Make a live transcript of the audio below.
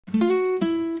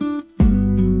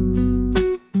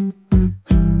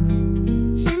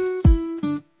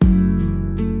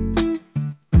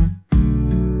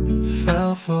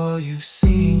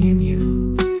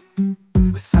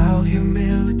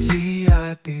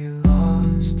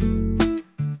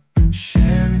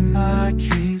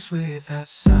that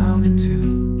sound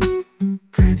into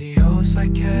grandiose,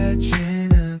 like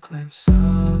catching a glimpse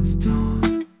of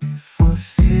dawn before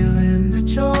feeling the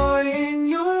joy in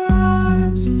your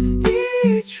arms.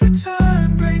 Each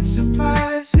return brings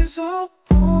surprises, oh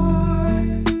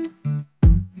boy.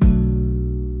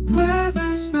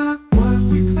 Weather's not what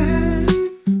we planned,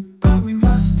 but we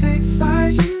must take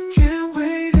flight. Can't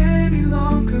wait any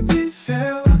longer, bid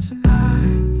farewell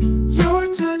tonight.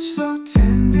 Your touch so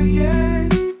tender,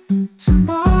 yet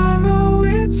tomorrow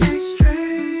it may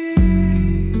stray.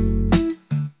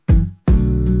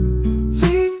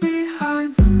 Leave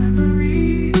behind the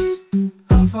memories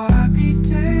of our happy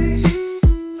days.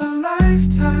 A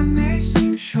lifetime may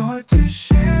seem short to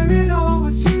share it all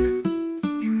with you.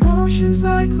 Emotions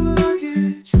like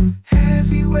luggage,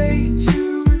 heavy weight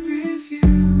to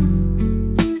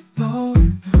review. Though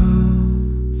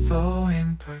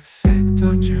imperfect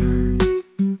or journey,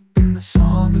 in the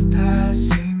song of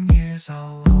passing years,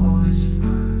 I'll always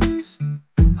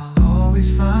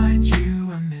find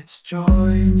you amidst joy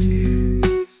and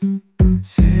tears.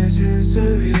 Tears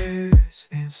are ears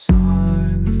in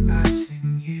song of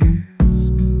passing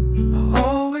years. I'll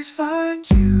always find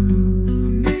you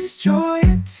amidst joy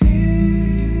and tears.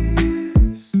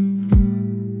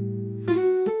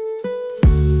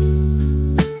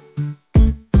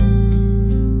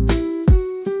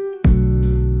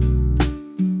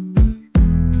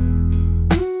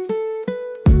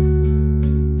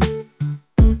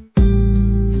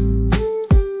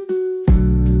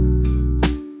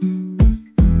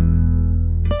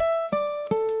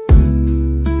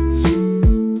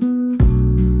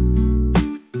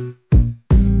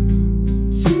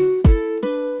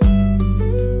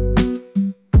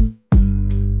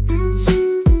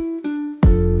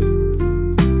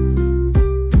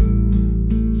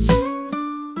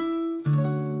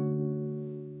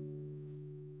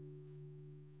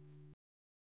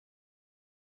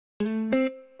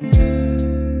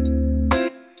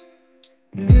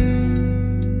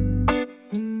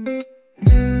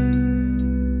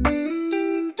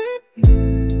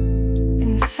 In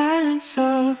the silence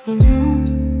of the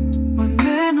room, when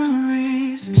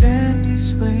memories gently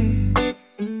sway,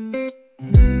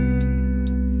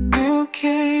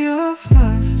 bouquet of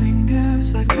love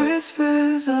lingers like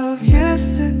whispers of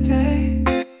yesterday.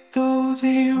 Though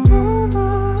the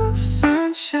aroma of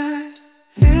sunshine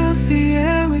fills the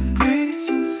air with grace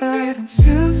inside, I'm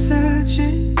still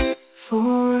searching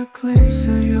for a glimpse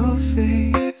of your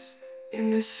face. In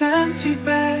this empty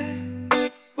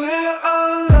bed where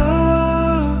our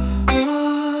love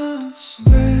once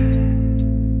read,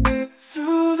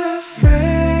 through the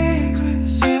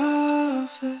fragrance of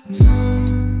the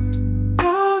dawn,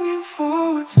 longing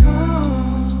for what's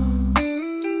gone.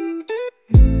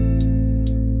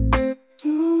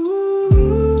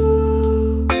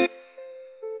 Ooh.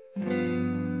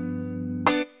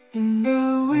 In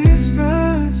the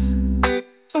whispers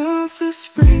of the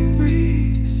spring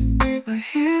breeze, a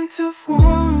hint of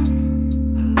warmth,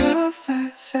 a love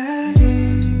that's at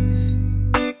ease.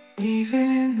 Even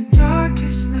in the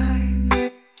darkest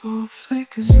night, hope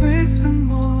flickers with the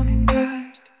morning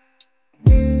light.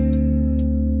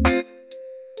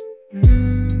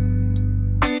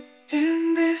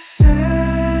 In this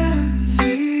empty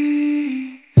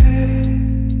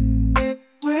bed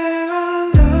where our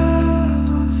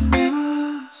love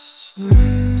was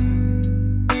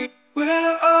read,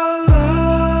 where our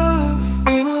love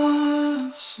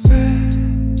once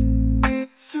read,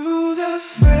 through the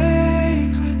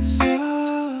fragrance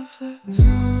of the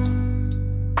dawn,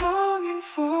 longing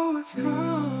for what's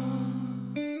gone.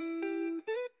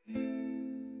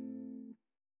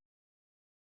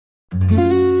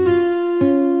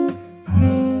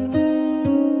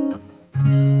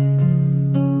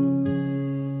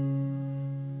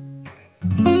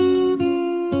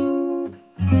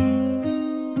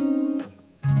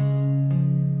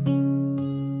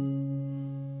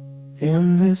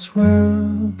 In this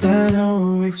world that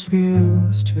always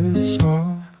feels too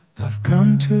small, I've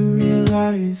come to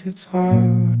realize it's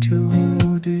hard to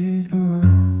hold it all.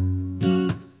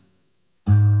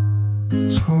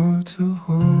 It's hard to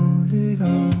hold it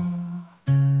all.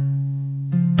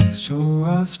 So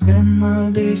I'll spend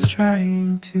my days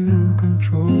trying to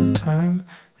control time.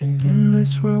 And in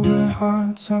this world where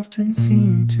hearts often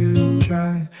seem to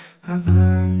dry, I've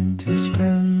learned to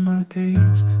spend my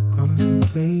days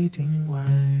contemplating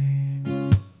why.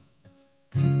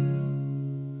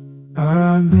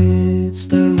 Amidst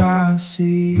the vast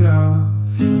sea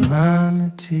of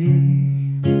humanity,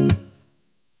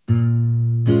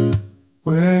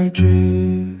 we're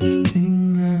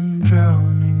drifting and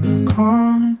drowning in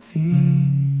common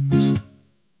themes.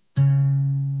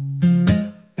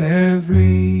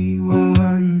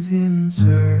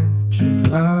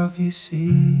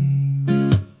 see.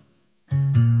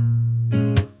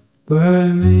 But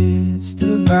amidst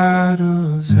the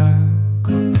battles and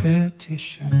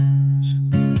competitions,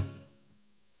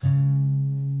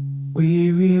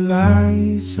 we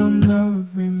realize some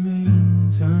love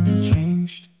remains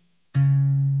unchanged.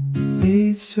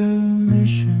 It's a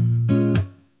mission.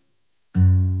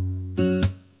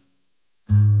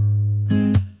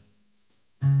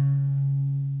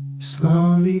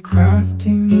 Slowly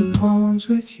crafting the poems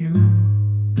with you,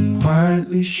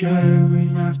 quietly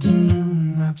sharing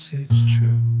afternoon naps, it's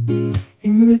true.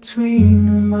 In between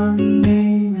the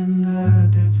mundane and the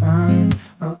divine,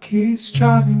 I'll keep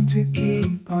striving to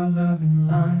keep our love in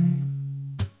line.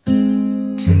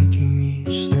 Taking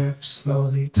each step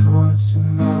slowly towards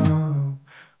tomorrow,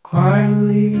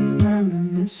 quietly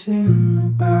reminiscing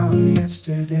about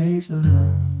yesterday's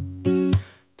alone,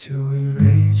 to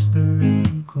erase the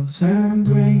wrinkles and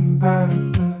bring back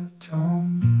the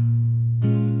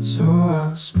tone. So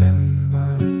I'll spend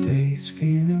my days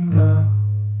feeling love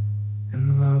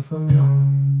and love alone.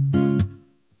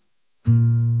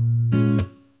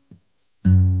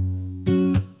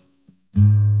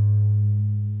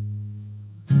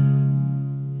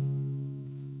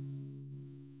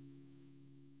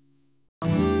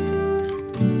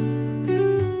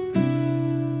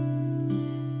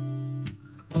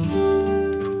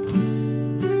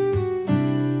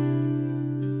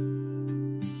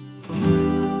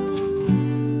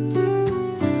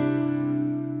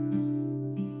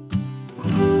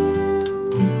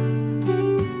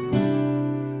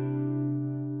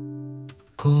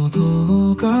鼓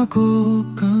動が交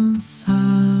換さ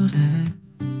れ、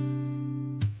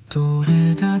ど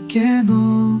れだけ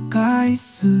の回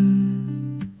数、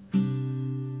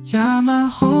山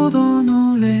ほど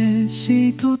のレシ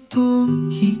ートと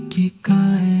引き換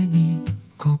えに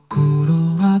心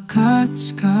は勝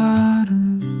ちかる。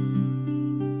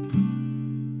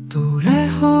どれ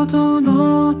ほど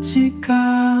の時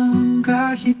間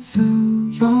が必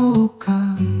要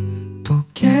か、時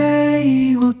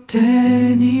計を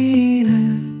手に入れ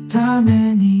た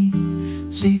めに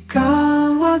時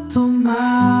間は止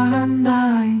まら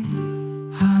ない。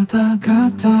肌が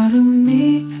たる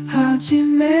み始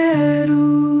める。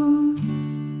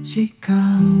時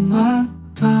間は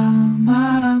た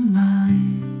まらない。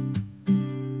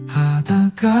肌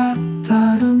が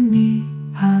たるみ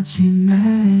始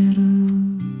める。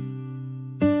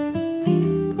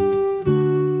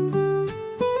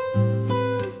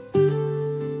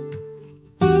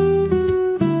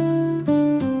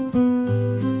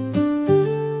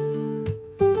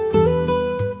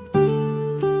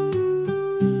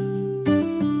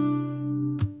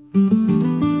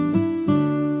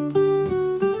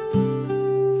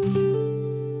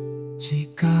時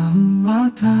間は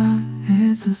絶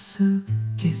えず過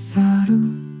ぎ去る。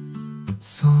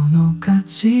その価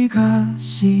値が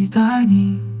次第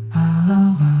に現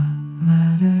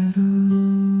れる。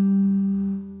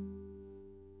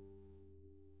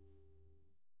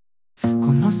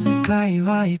この世界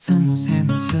はいつも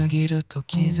狭すぎると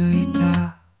気づい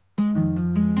た。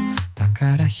だ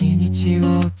から日にち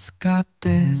を使っ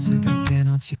て全て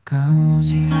の時間を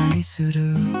支配す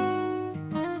る。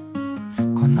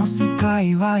この世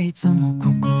界はいつも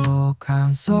心を乾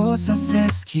燥させ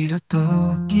すぎると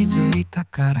気づいた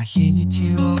から日に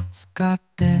ちを使っ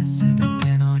て全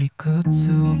ての理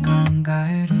屈を考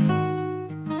える。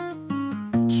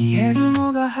消える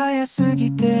のが早す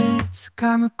ぎて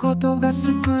掴むことが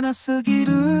少なすぎ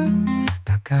る。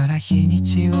だから日に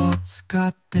ちを使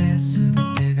って全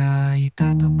てが空い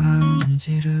たと感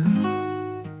じる。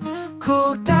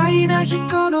広大な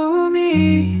人の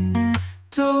海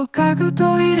と核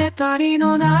と入れたり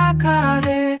の中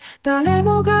で誰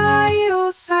もが愛を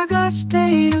探し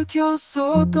ている。競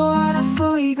争と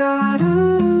争いがあ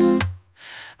る。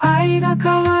愛が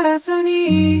変わらず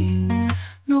に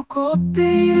残っ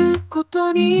ているこ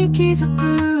とに気づ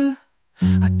く。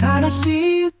新し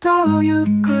い歌をゆっ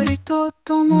くりと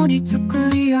共に作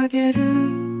り上げ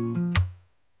る。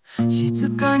静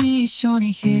かに一緒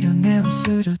に昼寝を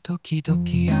する。時々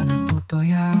嫌なこと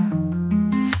や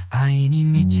愛に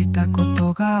満ちたこ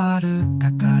とがある。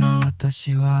だから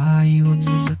私は愛を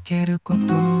続けること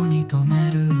に止め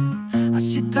る。明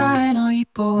日への一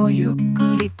歩をゆっ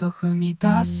くりと踏み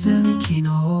出す。昨日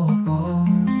を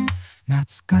懐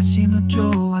かしむ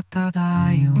今日はただ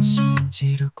愛を信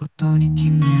じることに決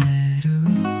める。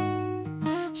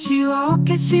シワを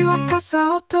消し若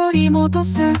さを取り戻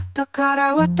す。だか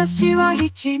ら私は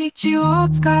一日を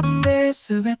使って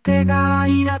全てが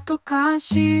愛だと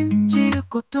信じる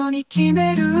ことに決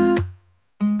める。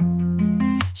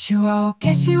シワを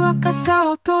消し若さ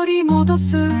を取り戻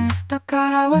す。だか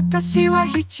ら私は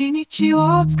一日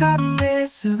を使って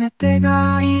全て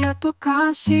が愛だと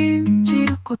信じ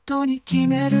ることに決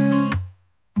める。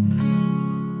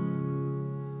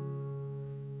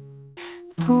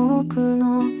遠く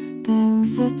の伝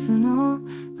説の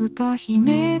歌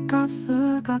姫が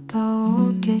姿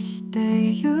を消し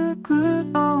てゆく。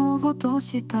青々と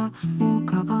した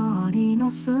丘がアリの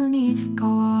巣に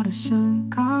変わる瞬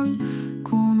間、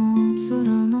この映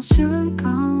るの瞬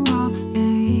間は永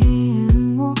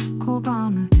遠を拒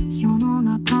む。世の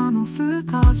中の不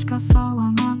確かさ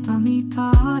はまた見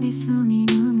たりす見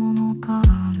ぬものが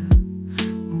ある。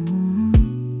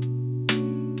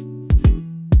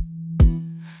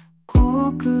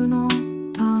幸福の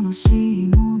楽しい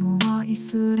ものはい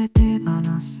ずれ手放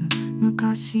す。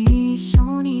昔一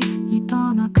緒にい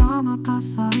た仲間が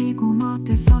最後ま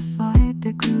で支え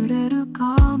てくれる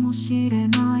かもしれ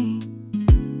ない。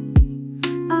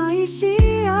愛し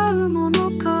合うも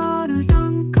のがある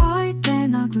段階で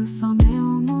慰めを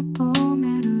求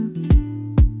める。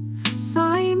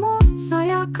愛もさ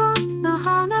やかな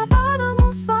花々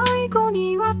も最後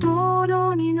には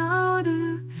泥にな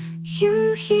る。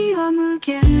夕日は無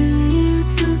限に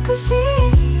美しい。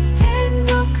天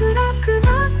が暗く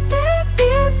なってゆ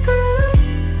く。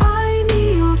愛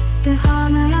によって華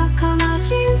やかな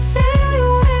人生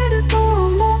を得ると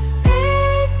思ってい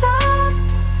た。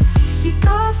し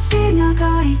かし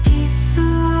長いキスよ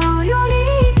り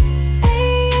永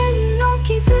遠の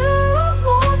傷をも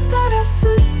たらす。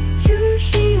夕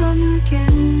日は無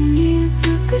限に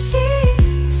美し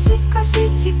い。しかし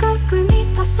近くに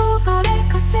黄昏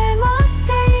が迫っ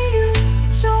ている。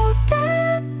頂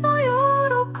点の喜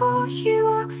びは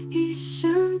一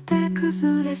瞬で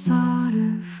崩れ去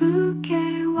る。風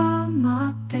景は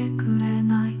待ってくれ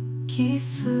ない。キ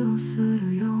スをす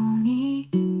るように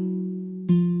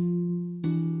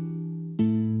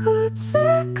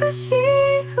美しい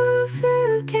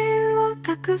風景は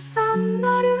たくさん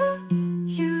ある。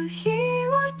夕日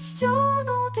は地上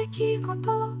の出来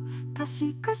事。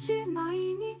しかし毎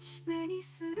日目に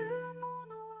するも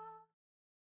のは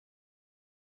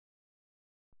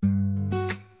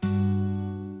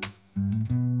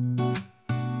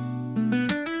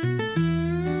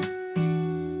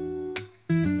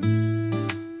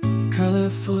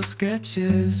Colorful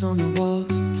sketches on the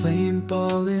walls, playing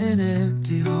ball in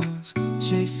empty halls,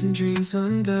 chasing dreams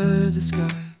under the sky,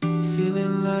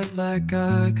 feeling like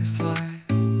I could fly.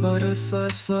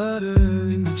 Butterflies flutter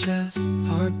in my chest,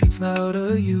 heartbeats loud,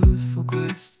 a youthful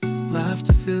quest.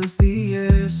 Laughter fills the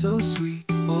air so sweet,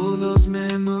 all those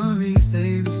memories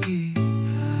they repeat.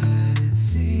 Hide and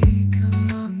seek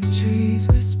among the trees,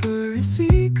 whispering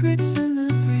secrets in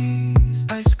the breeze.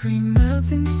 Ice cream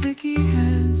melting, sticky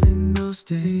hands in those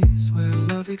days where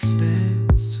love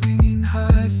expands. Swinging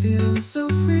high, feeling so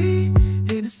free,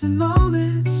 innocent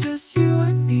moments, just you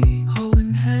and me.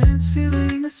 Holding hands,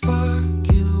 feeling a spark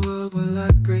in a world where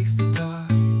light breaks the dark.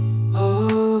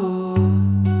 Oh,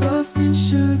 lost in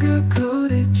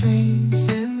sugar-coated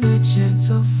dreams, in the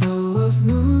gentle flow of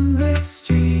moonlit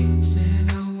streams, in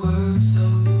a world so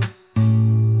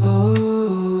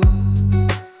oh.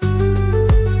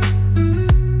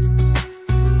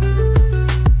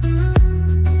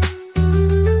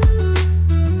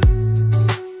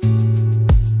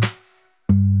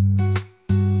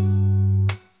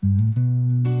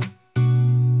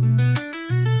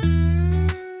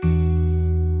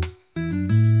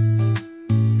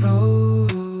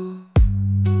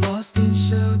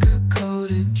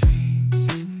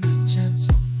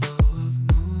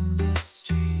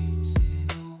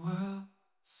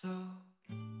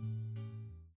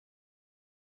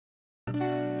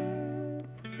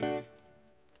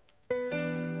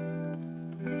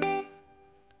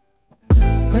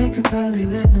 Wake up early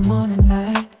with the morning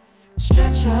light.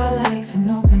 Stretch your legs and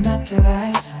open up your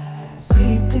eyes.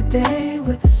 Sweep the day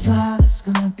with a smile, it's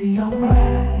gonna be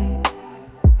alright.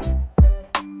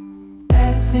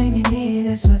 Everything you need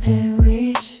is within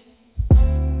reach.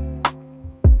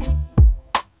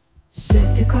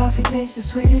 Sip your coffee, taste the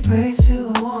sweet embrace.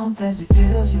 Feel the warmth as it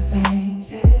fills your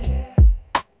veins, yeah.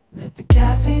 Let the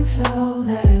caffeine flow,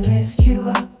 let it lift you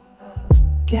up.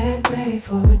 Get ready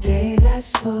for a day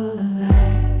that's full of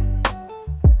light.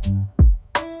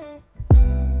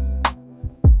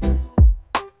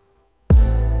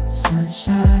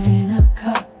 Sunshine in a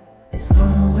cup, it's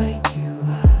gonna wake you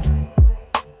up.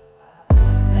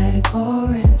 Let it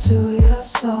pour into your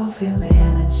soul, feel the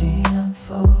energy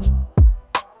unfold.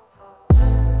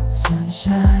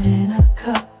 Sunshine in a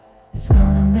cup, it's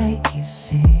gonna make you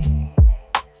see.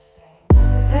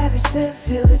 With every sip,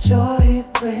 feel the joy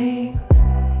it brings.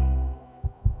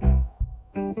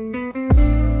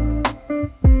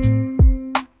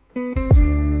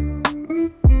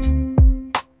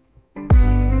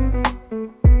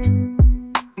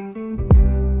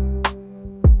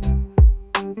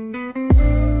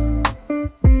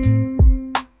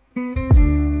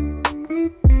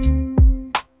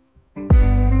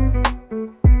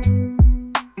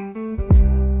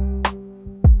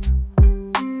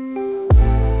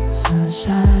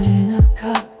 sunshine in a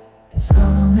cup, it's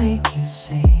gonna make you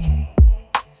sing.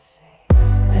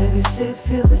 Every sip,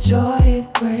 feel the joy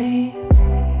it brings.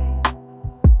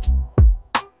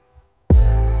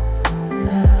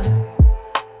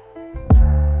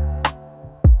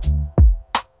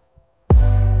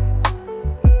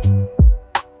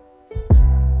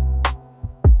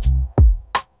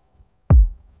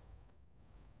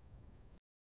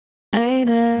 Hey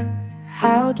there,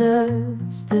 how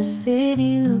does the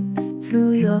city look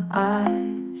through your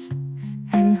eyes?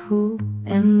 And who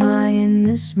am I in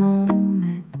this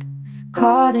moment,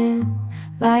 caught in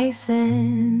life's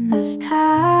endless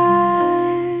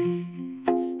ties?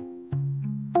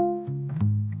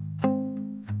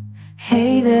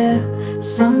 Hey there,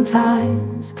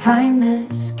 sometimes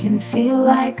kindness can feel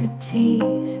like a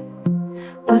tease.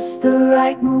 What's the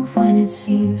right move when it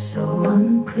seems so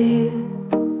unclear?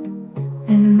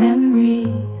 And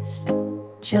memories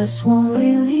just won't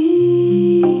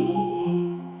release.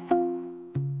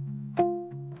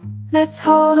 Let's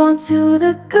hold on to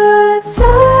the good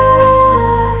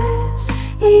times,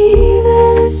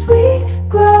 even as we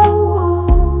grow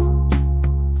old.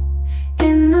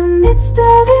 In the midst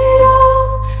of it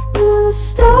all, new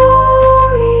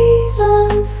stories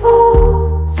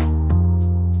unfold.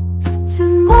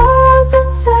 Tomorrow's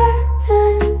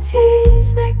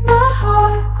uncertainties make my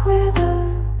heart quiver,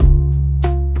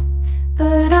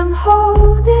 but I'm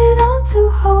holding on to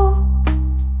hope,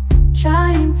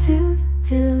 trying to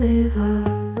deliver.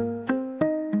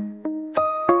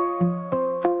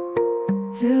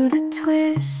 Through the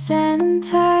twists and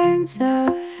turns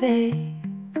of fate,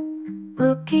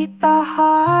 we'll keep our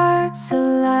hearts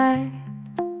alive.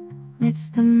 It's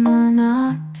the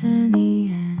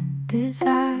monotony and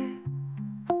desire.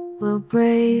 We'll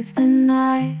brave the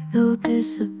night, though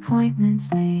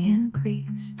disappointments may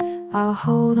increase. I'll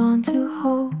hold on to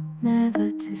hope,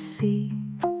 never to cease.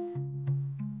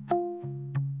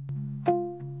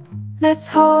 Let's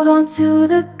hold on to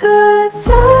the good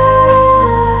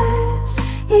times,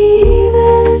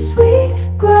 even as we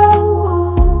grow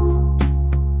old.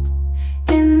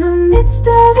 In the midst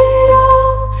of it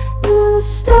all, new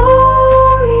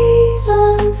stories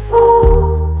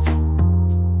unfold.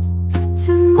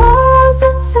 Tomorrow's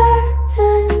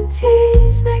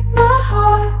uncertainties make my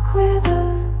heart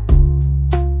quiver,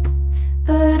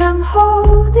 but I'm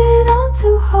holding on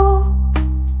to hope,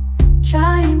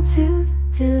 trying to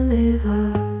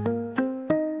deliver.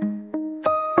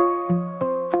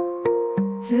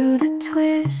 Through the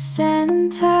twists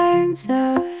and turns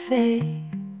of fate,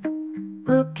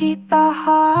 we'll keep our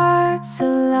hearts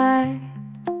alive.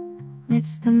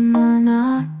 It's the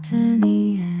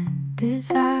monotony and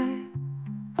desire.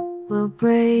 We'll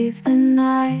brave the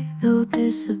night, though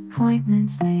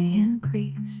disappointments may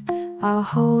increase. I'll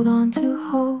hold on to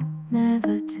hope,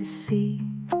 never to cease.